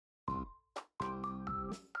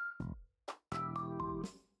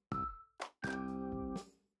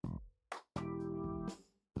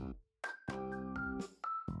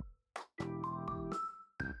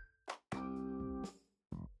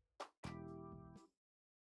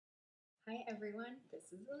Hi everyone,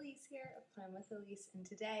 this is Elise here of Plan with Elise, and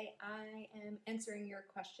today I am answering your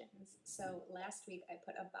questions. So last week I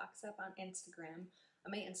put a box up on Instagram,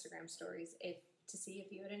 on my Instagram stories, to see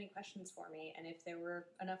if you had any questions for me, and if there were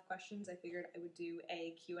enough questions, I figured I would do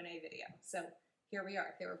a Q&A video. So here we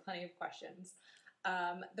are. There were plenty of questions.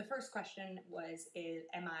 The first question was,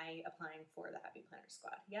 am I applying for the Happy Planner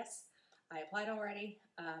Squad? Yes, I applied already.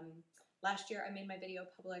 Last year I made my video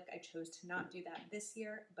public. I chose to not do that this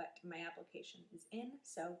year, but my application is in,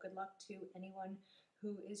 so good luck to anyone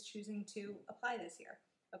who is choosing to apply this year.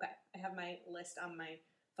 Okay, I have my list on my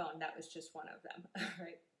phone. That was just one of them. All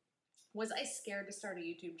right. Was I scared to start a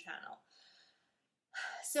YouTube channel?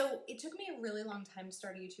 So it took me a really long time to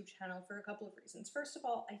start a YouTube channel for a couple of reasons. First of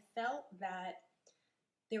all, I felt that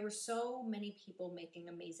there were so many people making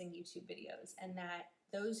amazing YouTube videos, and that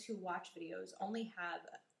those who watch videos only have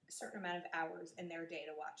a certain amount of hours in their day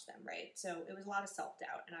to watch them, right? So it was a lot of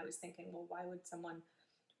self-doubt, and I was thinking, well, why would someone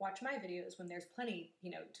watch my videos when there's plenty,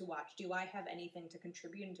 to watch? Do I have anything to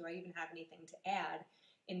contribute, and do I even have anything to add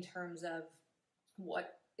in terms of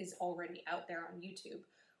what is already out there on YouTube?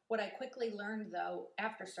 What I quickly learned, though,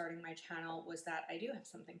 after starting my channel was that I do have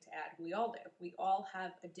something to add. We all do. We all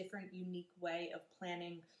have a different, unique way of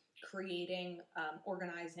planning, creating,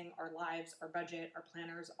 organizing our lives, our budget, our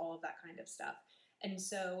planners, all of that kind of stuff. And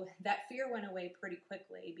so that fear went away pretty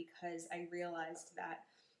quickly because I realized that,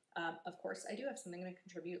 of course, I do have something to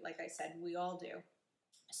contribute. Like I said, we all do.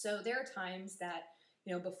 So there are times that,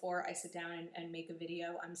 before I sit down and make a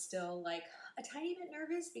video, I'm still like a tiny bit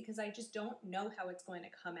nervous because I just don't know how it's going to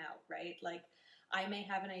come out, right? Like I may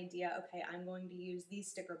have an idea, okay, I'm going to use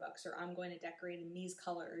these sticker books, or I'm going to decorate in these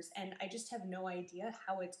colors, and I just have no idea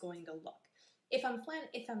how it's going to look. If I'm planning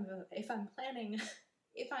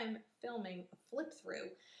if I'm filming a flip through,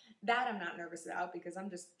 that I'm not nervous about because I'm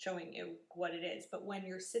just showing you what it is. But when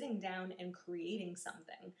you're sitting down and creating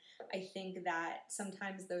something, I think that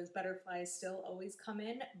sometimes those butterflies still always come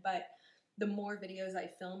in, but the more videos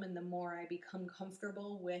I film and the more I become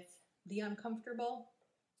comfortable with the uncomfortable,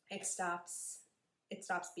 it stops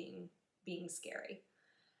being scary.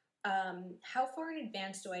 How far in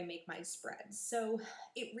advance do I make my spreads? So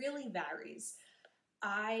it really varies.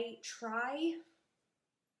 I try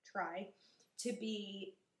to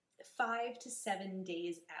be 5 to 7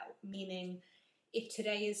 days out, meaning if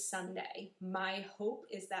today is Sunday, my hope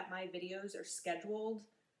is that my videos are scheduled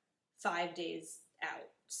 5 days out.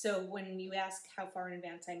 So when you ask how far in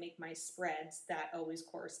advance I make my spreads, that always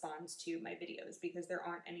corresponds to my videos, because there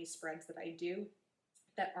aren't any spreads that I do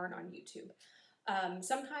that aren't on YouTube.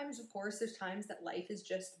 Sometimes, of course, there's times that life is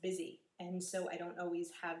just busy, and so I don't always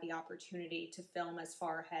have the opportunity to film as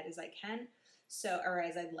far ahead as I can, or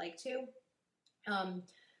as I'd like to.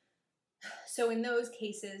 So in those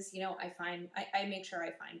cases, I make sure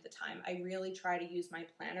I find the time. I really try to use my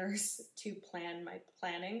planners to plan my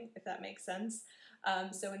planning, if that makes sense.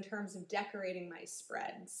 So in terms of decorating my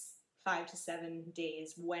spreads, 5 to 7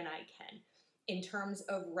 days when I can. In terms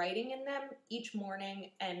of writing in them, each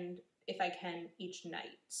morning, and if I can, each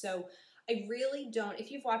night. So I really don't,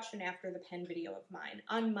 if you've watched an After the Pen video of mine,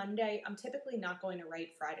 on Monday, I'm typically not going to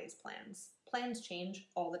write Friday's plans. Plans change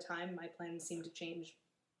all the time. My plans seem to change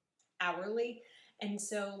hourly. And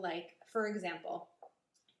so, like, for example,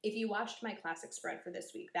 if you watched my classic spread for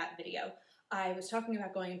this week, that video, I was talking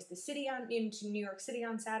about going into New York City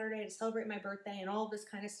on Saturday to celebrate my birthday and all this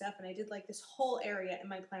kind of stuff, and I did like this whole area in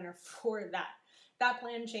my planner for that. That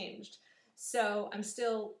plan changed. So I'm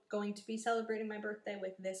still going to be celebrating my birthday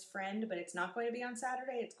with this friend, but it's not going to be on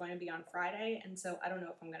Saturday, it's going to be on Friday, and so I don't know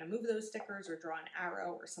if I'm going to move those stickers or draw an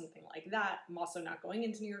arrow or something like that. I'm also not going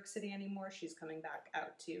into New York City anymore. She's coming back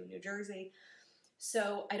out to New Jersey.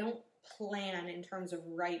 So I don't plan in terms of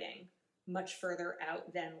writing much further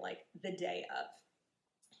out than like the day of,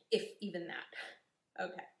 if even that.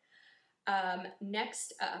 Okay.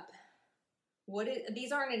 Next up,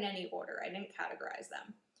 these aren't in any order. I didn't categorize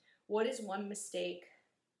them. What is one mistake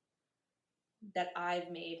that I've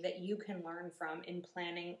made that you can learn from in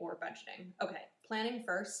planning or budgeting? Okay, planning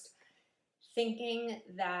first. Thinking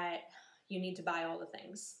that you need to buy all the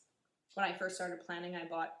things. When I first started planning, I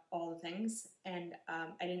bought all the things, and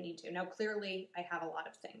I didn't need to. Now, clearly, I have a lot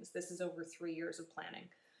of things. This is over 3 years of planning.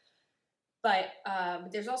 But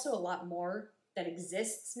there's also a lot more that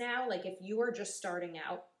exists now. Like, if you are just starting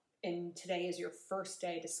out, and today is your first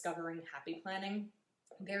day discovering happy planning,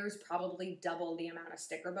 there's probably double the amount of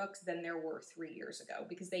sticker books than there were 3 years ago,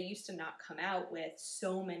 because they used to not come out with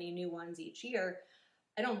so many new ones each year,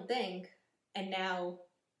 I don't think, and now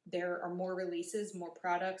there are more releases, more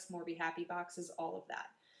products, more Be Happy boxes, all of that.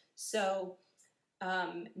 So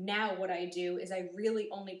Now what I do is I really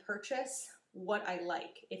only purchase what I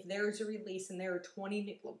like. If there's a release and there are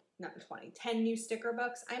 10 new sticker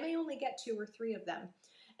books, I may only get 2 or 3 of them.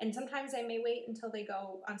 And sometimes I may wait until they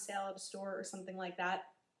go on sale at a store or something like that,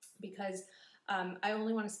 because I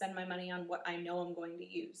only want to spend my money on what I know I'm going to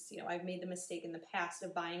use. You know, I've made the mistake in the past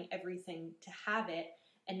of buying everything to have it,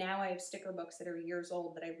 and now I have sticker books that are years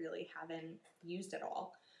old that I really haven't used at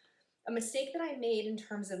all. A mistake that I made in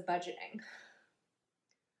terms of budgeting.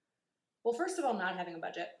 Well, first of all, not having a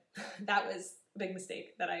budget. That was a big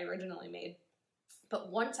mistake that I originally made.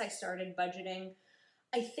 But once I started budgeting,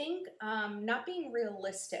 I think not being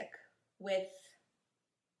realistic with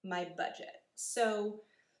my budget. So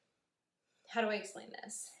how do I explain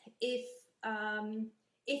this? If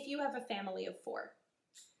you have a family of 4,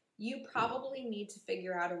 you probably need to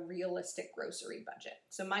figure out a realistic grocery budget.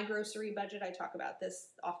 So my grocery budget, I talk about this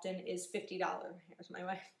often, is $50. Here's my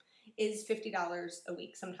wife. Is $50 a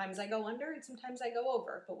week. Sometimes I go under and sometimes I go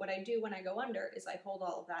over. But what I do when I go under is I hold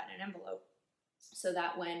all of that in an envelope so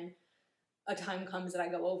that when a time comes that I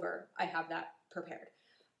go over, I have that prepared.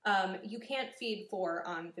 You can't feed 4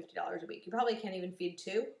 on $50 a week. You probably can't even feed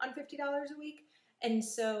 2 on $50 a week. And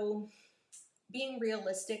so being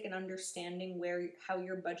realistic and understanding how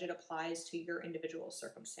your budget applies to your individual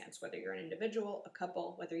circumstance, whether you're an individual, a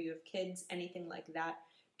couple, whether you have kids, anything like that,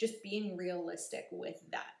 just being realistic with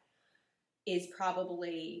that is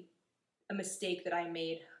probably a mistake that I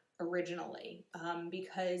made originally,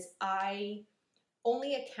 because I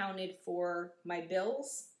only accounted for my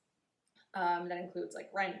bills. That includes like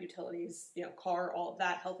rent, utilities, car, all of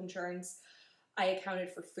that, health insurance. I accounted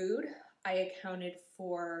for food. I accounted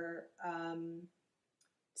for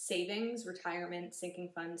savings, retirement,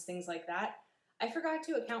 sinking funds, things like that. I forgot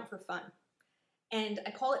to account for fun. And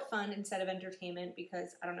I call it fun instead of entertainment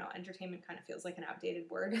because, I don't know, entertainment kind of feels like an outdated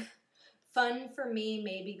word. Fun for me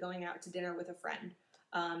may be going out to dinner with a friend.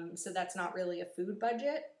 So that's not really a food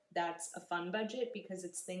budget. That's a fun budget because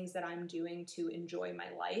it's things that I'm doing to enjoy my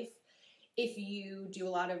life. If you do a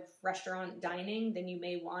lot of restaurant dining, then you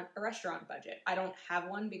may want a restaurant budget. I don't have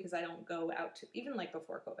one because I don't go out to, even like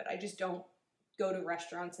before COVID, I just don't go to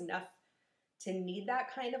restaurants enough to need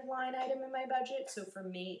that kind of line item in my budget. So for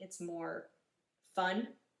me, it's more fun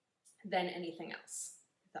than anything else,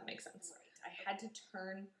 if that makes sense. Right. I had to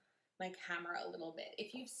turn my camera a little bit.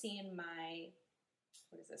 If you've seen my,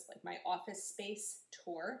 like my office space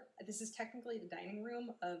tour, this is technically the dining room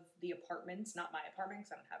of the apartments, not my apartment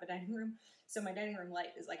because I don't have a dining room. So my dining room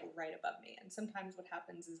light is like right above me. And sometimes what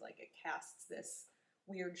happens is like it casts this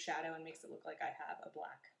weird shadow and makes it look like I have a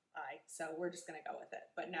black eye. So we're just gonna go with it.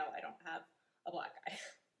 But no, I don't have a black eye.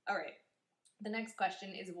 All right. The next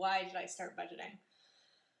question is, why did I start budgeting?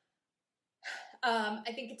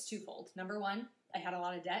 I think it's twofold. Number one, I had a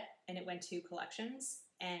lot of debt and it went to collections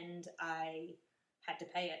and I had to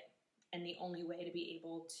pay it. And the only way to be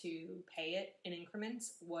able to pay it in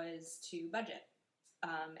increments was to budget.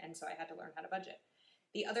 And so I had to learn how to budget.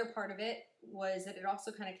 The other part of it was that it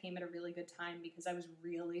also kind of came at a really good time because I was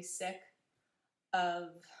really sick of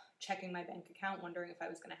checking my bank account, wondering if I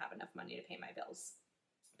was going to have enough money to pay my bills.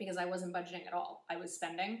 Because I wasn't budgeting at all. I was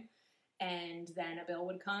spending, and then a bill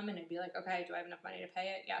would come and it'd be like, okay, do I have enough money to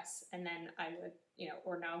pay it? Yes. And then I would,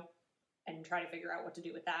 or no, and try to figure out what to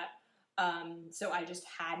do with that. So I just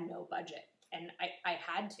had no budget, and I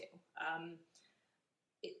had to.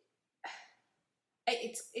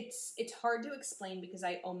 It's hard to explain because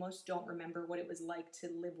I almost don't remember what it was like to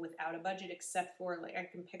live without a budget, except for like I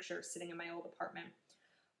can picture sitting in my old apartment,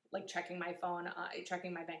 like checking my phone,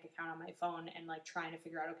 checking my bank account on my phone, and like trying to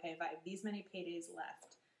figure out, okay, if I have these many paydays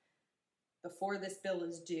left before this bill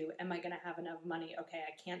is due, am I going to have enough money? Okay,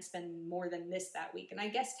 I can't spend more than this that week. And I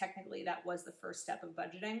guess technically that was the first step of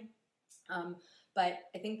budgeting. But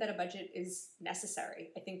I think that a budget is necessary.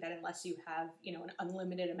 I think that unless you have, an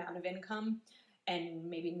unlimited amount of income and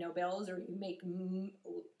maybe no bills, or you make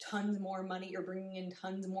tons more money, you're bringing in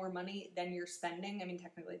tons more money than you're spending. I mean,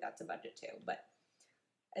 technically that's a budget too, but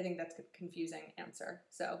I think that's a confusing answer.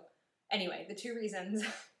 So anyway, the 2 reasons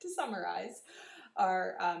to summarize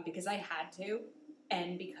are because I had to,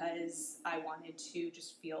 and because I wanted to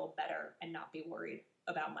just feel better and not be worried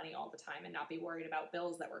about money all the time and not be worried about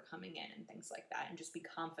bills that were coming in and things like that, and just be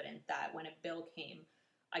confident that when a bill came,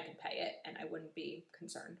 I could pay it and I wouldn't be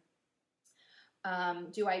concerned.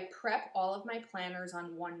 Do I prep all of my planners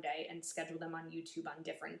on one day and schedule them on YouTube on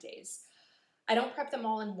different days? I don't prep them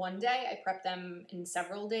all in one day. I prep them in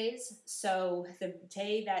several days. So the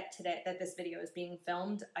day that this video is being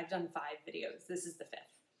filmed, I've done 5 videos. This is the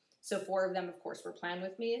 5th. So 4 of them, of course, were Plan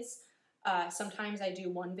With Me's. Sometimes I do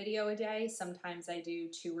one video a day, sometimes I do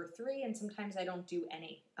 2 or 3, and sometimes I don't do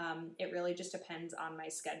any. It really just depends on my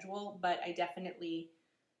schedule, but I definitely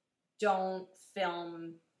don't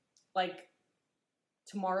film, like,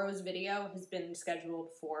 tomorrow's video has been scheduled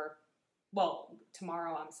for, well,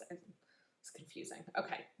 tomorrow, it's confusing.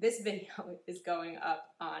 Okay, this video is going up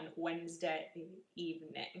on Wednesday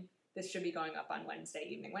evening. This should be going up on Wednesday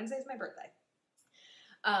evening. Wednesday's my birthday.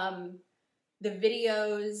 The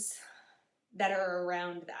videos that are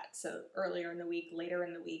around that, so earlier in the week, later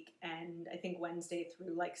in the week, and I think Wednesday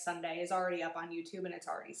through like Sunday is already up on YouTube and it's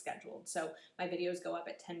already scheduled. So my videos go up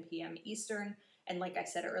at 10 p.m. Eastern, and like I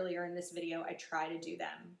said earlier in this video, I try to do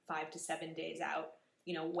them 5 to 7 days out,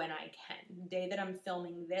 you know, when I can. The day that I'm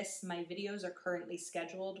filming this, my videos are currently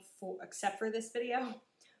scheduled for, except for this video,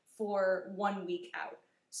 for 1 week out.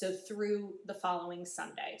 So through the following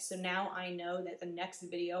Sunday. So now I know that the next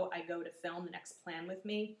video I go to film, the next plan with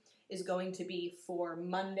me, is going to be for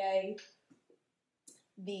Monday,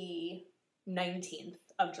 the 19th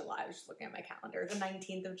of July. I was just looking at my calendar. The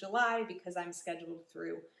 19th of July, because I'm scheduled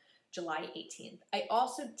through July 18th. I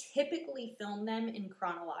also typically film them in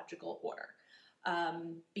chronological order,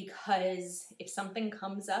 because if something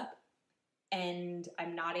comes up and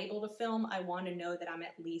I'm not able to film, I want to know that I'm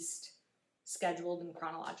at least scheduled in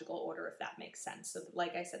chronological order, if that makes sense. So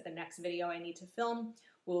like I said, the next video I need to film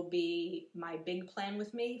will be my big plan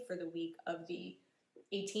with me for the week of the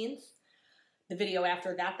 18th. The video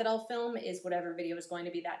after that I'll film is whatever video is going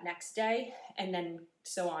to be that next day, and then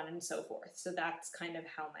so on and so forth. So that's kind of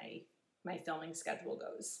how my filming schedule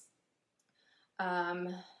goes.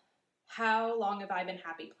 How long have I been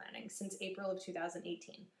happy planning? Since April of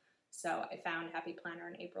 2018. So I found Happy Planner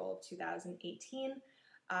in April of 2018.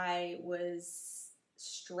 I was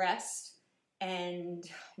stressed and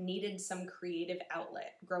needed some creative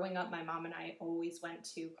outlet. Growing up, my mom and I always went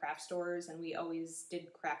to craft stores and we always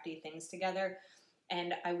did crafty things together.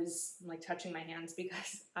 And I was like touching my hands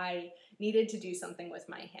because I needed to do something with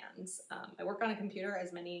my hands. I work on a computer,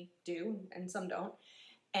 as many do, and some don't.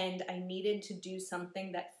 And I needed to do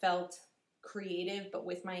something that felt creative, but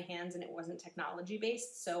with my hands, and it wasn't technology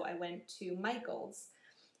based. So I went to Michael's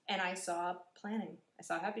and I saw planning. I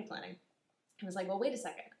saw Happy Planning. I was like, well, wait a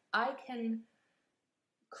second. I can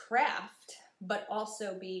craft, but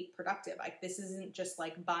also be productive. Like, this isn't just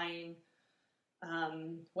like buying,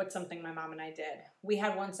 what's something my mom and I did. We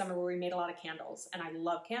had one summer where we made a lot of candles, and I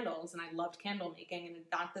love candles, and I loved candle making, and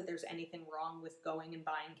not that there's anything wrong with going and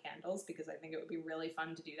buying candles, because I think it would be really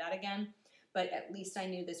fun to do that again, but at least I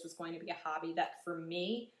knew this was going to be a hobby that for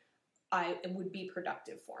me, it would be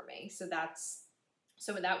productive for me. So that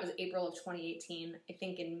was April of 2018. I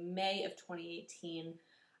think in May of 2018,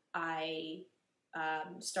 I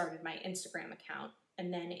started my Instagram account,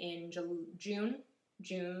 and then in June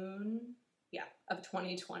of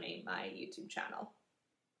 2020, my YouTube channel.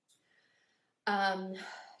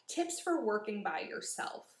 Tips for working by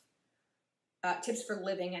yourself. Tips for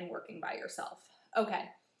living and working by yourself. Okay,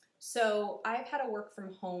 so I've had a work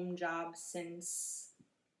from home job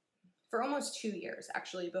for almost 2 years,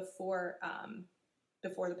 actually, before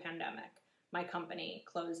the pandemic. My company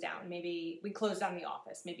closed down. Maybe we closed down the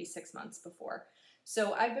office maybe 6 months before.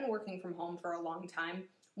 So I've been working from home for a long time.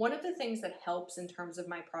 One of the things that helps in terms of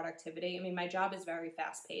my productivity, I mean, my job is very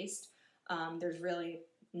fast-paced. There's really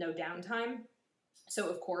no downtime. So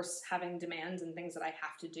of course, having demands and things that I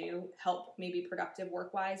have to do help me be productive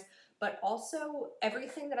work-wise, but also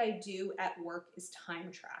everything that I do at work is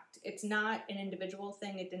time-tracked. It's not an individual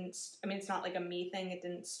thing. It's not like a me thing. It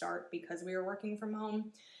didn't start because we were working from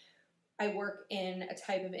home. I work in a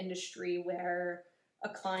type of industry where a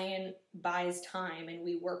client buys time and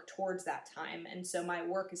we work towards that time. And so my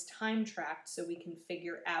work is time tracked so we can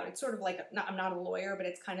figure out, it's sort of like, I'm not a lawyer, but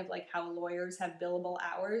it's kind of like how lawyers have billable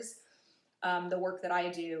hours. The work that I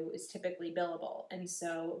do is typically billable. And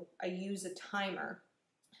so I use a timer.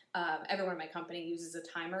 Everyone in my company uses a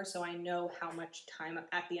timer, so I know how much time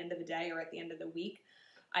at the end of the day or at the end of the week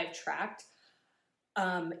I've tracked.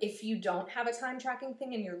 If you don't have a time tracking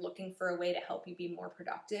thing and you're looking for a way to help you be more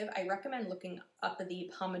productive, I recommend looking up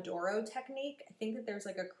the Pomodoro technique. I think that there's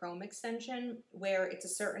like a Chrome extension where it's a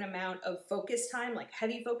certain amount of focus time, like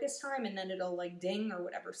heavy focus time, and then it'll like ding or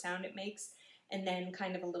whatever sound it makes, and then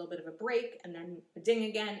kind of a little bit of a break, and then a ding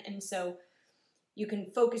again. And so you can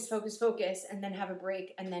focus, and then have a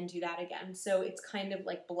break, and then do that again. So it's kind of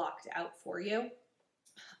like blocked out for you.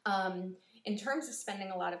 In terms of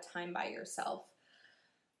spending a lot of time by yourself,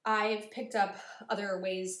 I've picked up other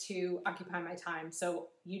ways to occupy my time. So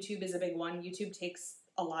YouTube is a big one. YouTube takes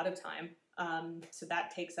a lot of time. So that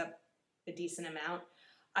takes up a decent amount.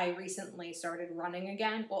 I recently started running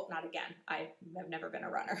again. Well, not again. I have never been a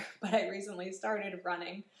runner, but I recently started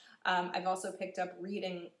running. I've also picked up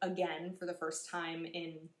reading again for the first time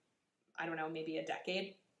in, I don't know, maybe a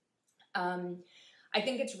decade. I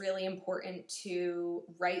think it's really important to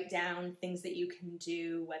write down things that you can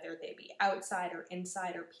do, whether they be outside or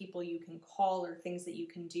inside, or people you can call, or things that you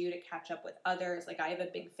can do to catch up with others. Like, I have a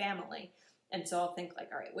big family, and so I'll think like,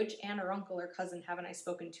 all right, which aunt or uncle or cousin haven't I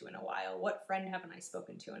spoken to in a while? What friend haven't I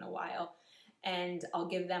spoken to in a while? And I'll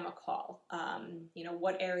give them a call. You know,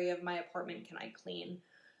 what area of my apartment can I clean?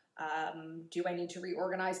 Do I need to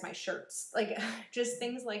reorganize my shirts? Like, just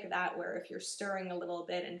things like that, where if you're stirring a little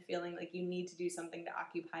bit and feeling like you need to do something to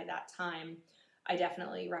occupy that time, I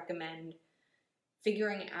definitely recommend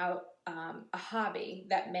figuring out a hobby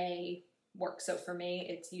that may work. So for me,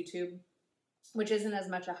 it's YouTube, which isn't as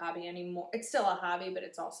much a hobby anymore. It's still a hobby, but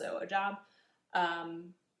it's also a job.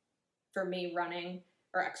 For me, running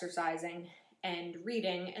or exercising and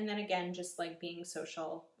reading, and then again, just like being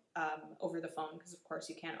social over the phone, because of course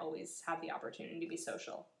you can't always have the opportunity to be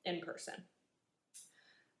social in person.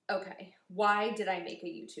 Okay, why did I make a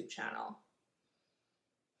YouTube channel?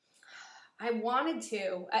 I wanted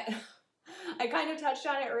to. I kind of touched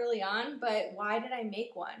on it early on, but why did I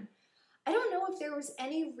make one? I don't know if there was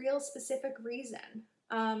any real specific reason.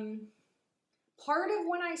 Part of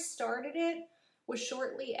when I started it was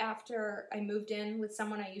shortly after I moved in with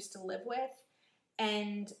someone I used to live with,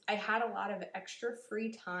 and I had a lot of extra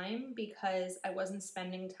free time because I wasn't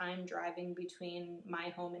spending time driving between my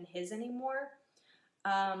home and his anymore.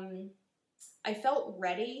 I felt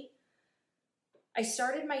ready. I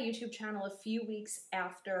started my YouTube channel a few weeks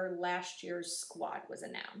after last year's squad was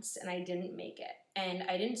announced, and I didn't make it. And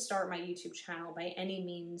I didn't start my YouTube channel by any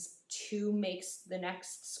means to make the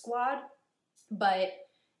next squad, but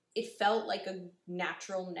it felt like a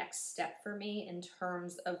natural next step for me in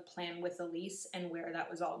terms of Plan with Elise and where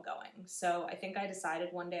that was all going. So I think I decided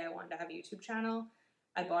one day I wanted to have a YouTube channel.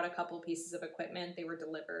 I bought a couple pieces of equipment. They were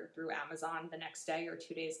delivered through Amazon the next day or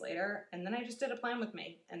 2 days later. And then I just did a Plan with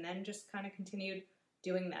Me, and then just kind of continued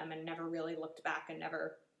doing them and never really looked back and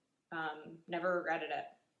never regretted it.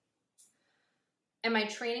 Am I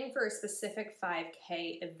training for a specific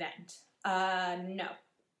 5K event? No.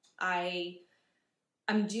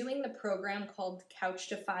 I'm doing the program called Couch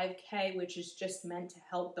to 5K, which is just meant to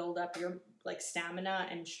help build up your stamina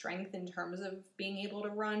and strength in terms of being able to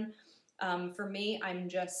run. For me, I'm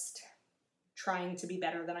just trying to be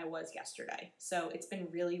better than I was yesterday. So it's been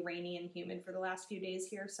really rainy and humid for the last few days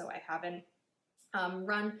here, so I haven't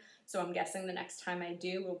run. So I'm guessing the next time I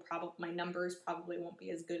do, my numbers probably won't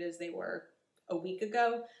be as good as they were a week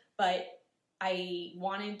ago, but I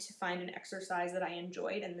wanted to find an exercise that I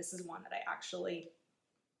enjoyed, and this is one that I actually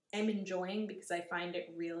am enjoying because I find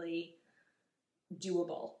it really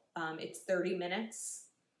doable. It's 30 minutes,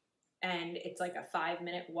 and it's like a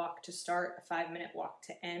 5-minute walk to start, a 5-minute walk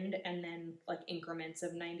to end, and then like increments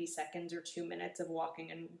of 90 seconds or 2 minutes of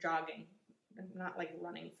walking and jogging. Not like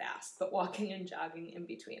running fast, but walking and jogging in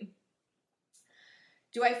between.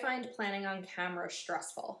 Do I find planning on camera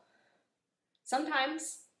stressful?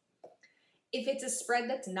 Sometimes. If it's a spread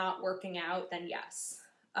that's not working out, then yes.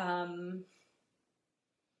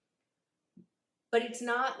 But it's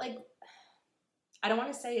not like, I don't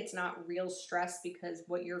want to say it's not real stress, because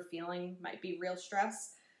what you're feeling might be real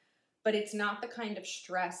stress, but it's not the kind of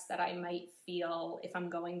stress that I might feel if I'm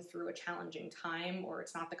going through a challenging time, or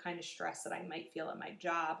it's not the kind of stress that I might feel at my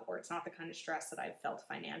job, or it's not the kind of stress that I've felt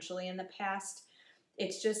financially in the past.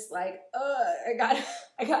 It's just like, I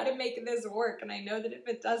gotta make this work, and I know that if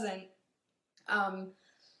it doesn't,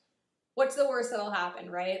 what's the worst that'll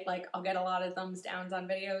happen, right? Like, I'll get a lot of thumbs downs on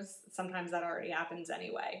videos. Sometimes that already happens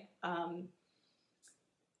anyway.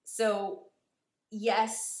 So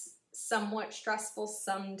yes, somewhat stressful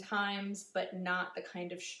sometimes, but not the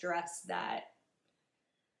kind of stress that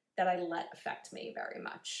I let affect me very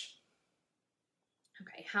much.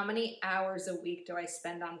 Okay, how many hours a week do I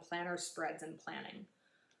spend on planner spreads and planning?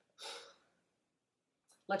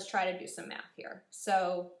 Let's try to do some math here.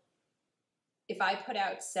 So if I put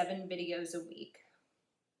out 7 videos a week,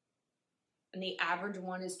 and the average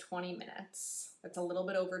one is 20 minutes, that's a little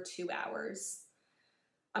bit over 2 hours.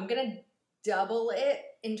 I'm gonna double it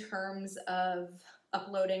in terms of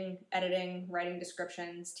uploading, editing, writing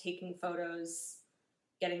descriptions, taking photos,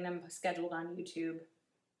 getting them scheduled on YouTube.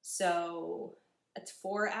 So it's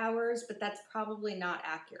 4 hours, but that's probably not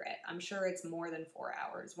accurate. I'm sure it's more than 4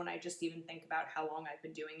 hours when I just even think about how long I've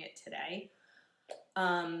been doing it today.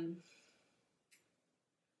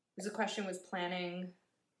 There's a question, was planning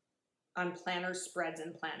on planner spreads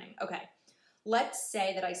and planning. Okay, let's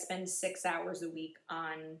say that I spend 6 hours a week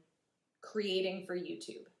on creating for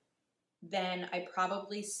YouTube. Then I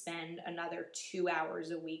probably spend another 2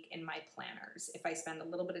 hours a week in my planners. If I spend a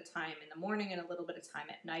little bit of time in the morning and a little bit of time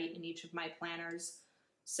at night in each of my planners.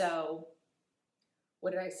 So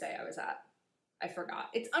what did I say I was at? I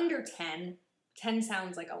forgot. It's under 10. 10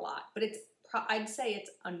 sounds like a lot, but I'd say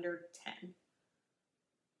it's under 10.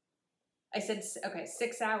 I said, okay,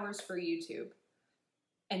 6 hours for YouTube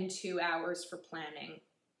and 2 hours for planning.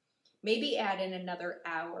 Maybe add in another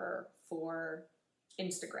hour for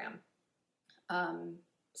Instagram.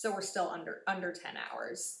 So we're still under 10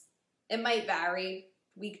 hours. It might vary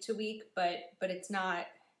week to week, but it's not,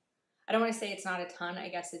 I don't want to say it's not a ton. I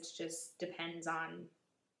guess it just depends on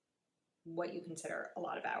what you consider a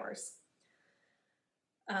lot of hours.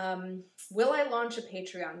 Will I launch a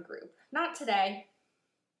Patreon group? Not today.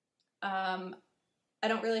 I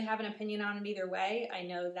don't really have an opinion on it either way. I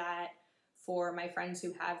know that for my friends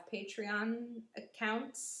who have Patreon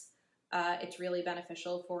accounts, it's really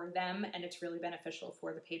beneficial for them, and it's really beneficial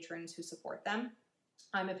for the patrons who support them.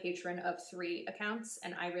 I'm a patron of 3 accounts,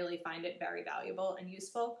 and I really find it very valuable and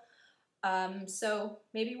useful. So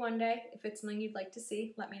maybe one day, if it's something you'd like to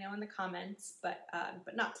see, let me know in the comments, but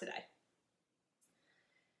not today.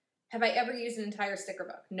 Have I ever used an entire sticker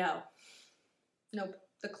book? No. Nope.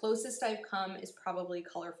 The closest I've come is probably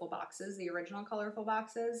Colorful Boxes, the original Colorful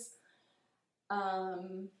Boxes.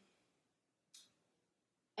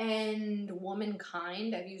 And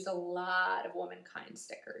Womankind. I've used a lot of Womankind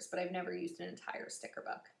stickers, but I've never used an entire sticker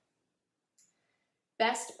book.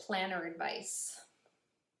 Best planner advice.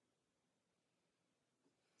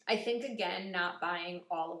 I think, again, not buying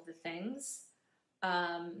all of the things.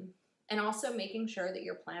 And also making sure that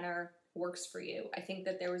your planner works for you. I think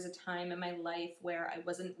that there was a time in my life where I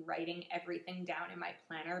wasn't writing everything down in my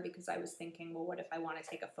planner because I was thinking, well, what if I want to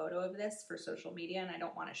take a photo of this for social media and I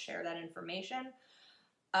don't want to share that information?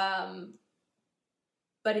 But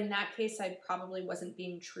in that case, I probably wasn't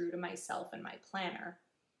being true to myself and my planner.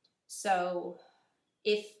 So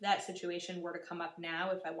if that situation were to come up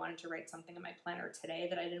now, if I wanted to write something in my planner today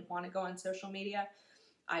that I didn't want to go on social media,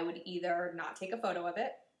 I would either not take a photo of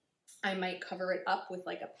it, I might cover it up with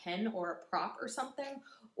like a pen or a prop or something,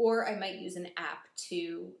 or I might use an app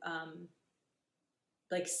to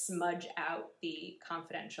like smudge out the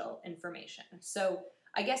confidential information. So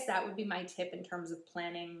I guess that would be my tip in terms of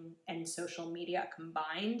planning and social media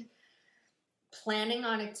combined. Planning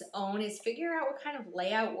on its own is figure out what kind of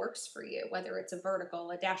layout works for you, whether it's a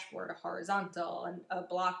vertical, a dashboard, a horizontal, and a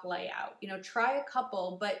block layout. You know, try a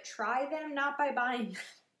couple, but try them not by buying.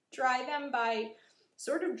 Try them by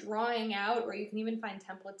sort of drawing out, or you can even find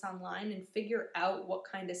templates online and figure out what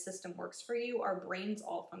kind of system works for you. Our brains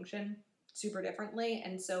all function super differently,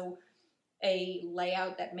 and so a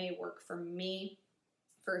layout that may work for me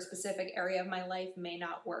for a specific area of my life may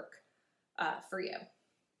not work for you.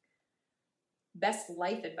 Best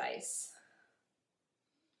life advice.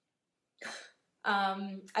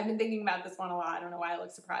 I've been thinking about this one a lot. I don't know why I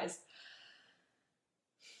look surprised.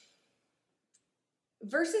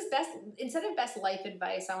 Versus instead of best life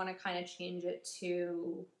advice, I want to kind of change it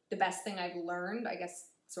to the best thing I've learned, I guess,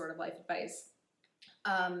 sort of life advice,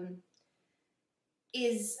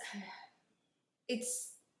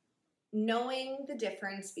 it's knowing the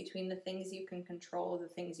difference between the things you can control and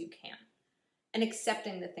the things you can't, and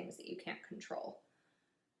accepting the things that you can't control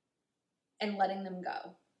and letting them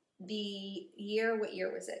go. What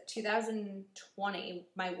year was it? 2020,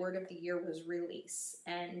 my word of the year was release.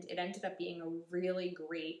 And it ended up being a really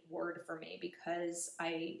great word for me because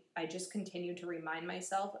I just continued to remind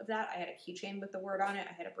myself of that. I had a keychain with the word on it.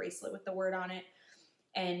 I had a bracelet with the word on it.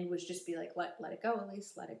 And would just be like, let it go,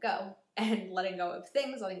 Elise, let it go. And letting go of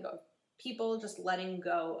things, letting go of people, just letting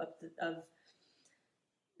go of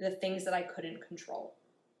the things that I couldn't control.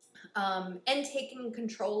 And taking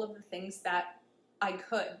control of the things that I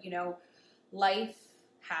could. You know, life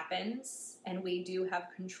happens and we do have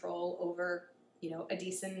control over, you know, a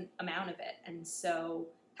decent amount of it. And so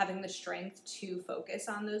having the strength to focus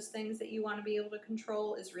on those things that you want to be able to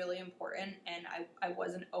control is really important. And I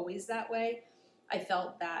wasn't always that way. I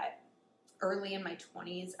felt that early in my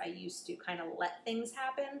 20s, I used to kind of let things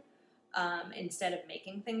happen instead of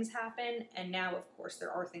making things happen. And now, of course,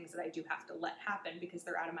 there are things that I do have to let happen because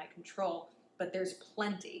they're out of my control. But there's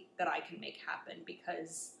plenty that I can make happen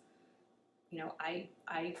because, you know, I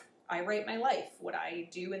write my life. What I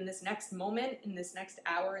do in this next moment, in this next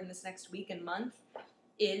hour, in this next week and month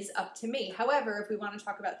is up to me. However, if we want to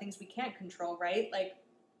talk about things we can't control, right? Like,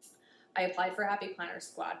 I applied for Happy Planner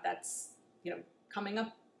Squad. That's, you know, coming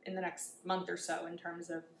up in the next month or so in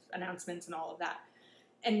terms of announcements and all of that.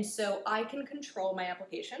 And so I can control my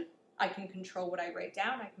application. I can control what I write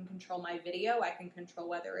down. I can control my video. I can control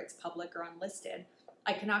whether it's public or unlisted.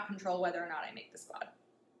 I cannot control whether or not I make the squad.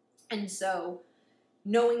 And so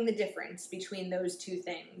knowing the difference between those two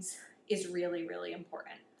things is really, really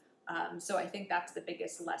important. So I think that's the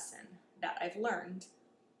biggest lesson that I've learned.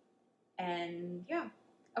 And yeah.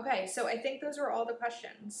 Okay, so I think those are all the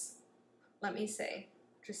questions. Let me see.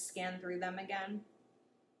 Just scan through them again.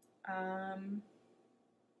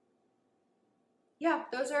 Yeah,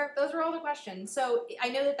 those are all the questions. So I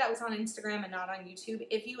know that was on Instagram and not on YouTube.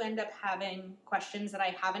 If you end up having questions that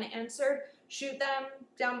I haven't answered, shoot them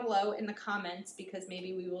down below in the comments, because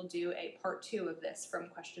maybe we will do a part 2 of this from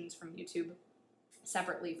questions from YouTube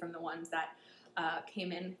separately from the ones that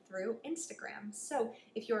came in through Instagram. So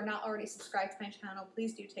if you are not already subscribed to my channel,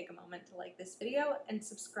 please do take a moment to like this video and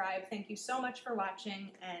subscribe. Thank you so much for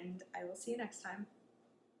watching, and I will see you next time.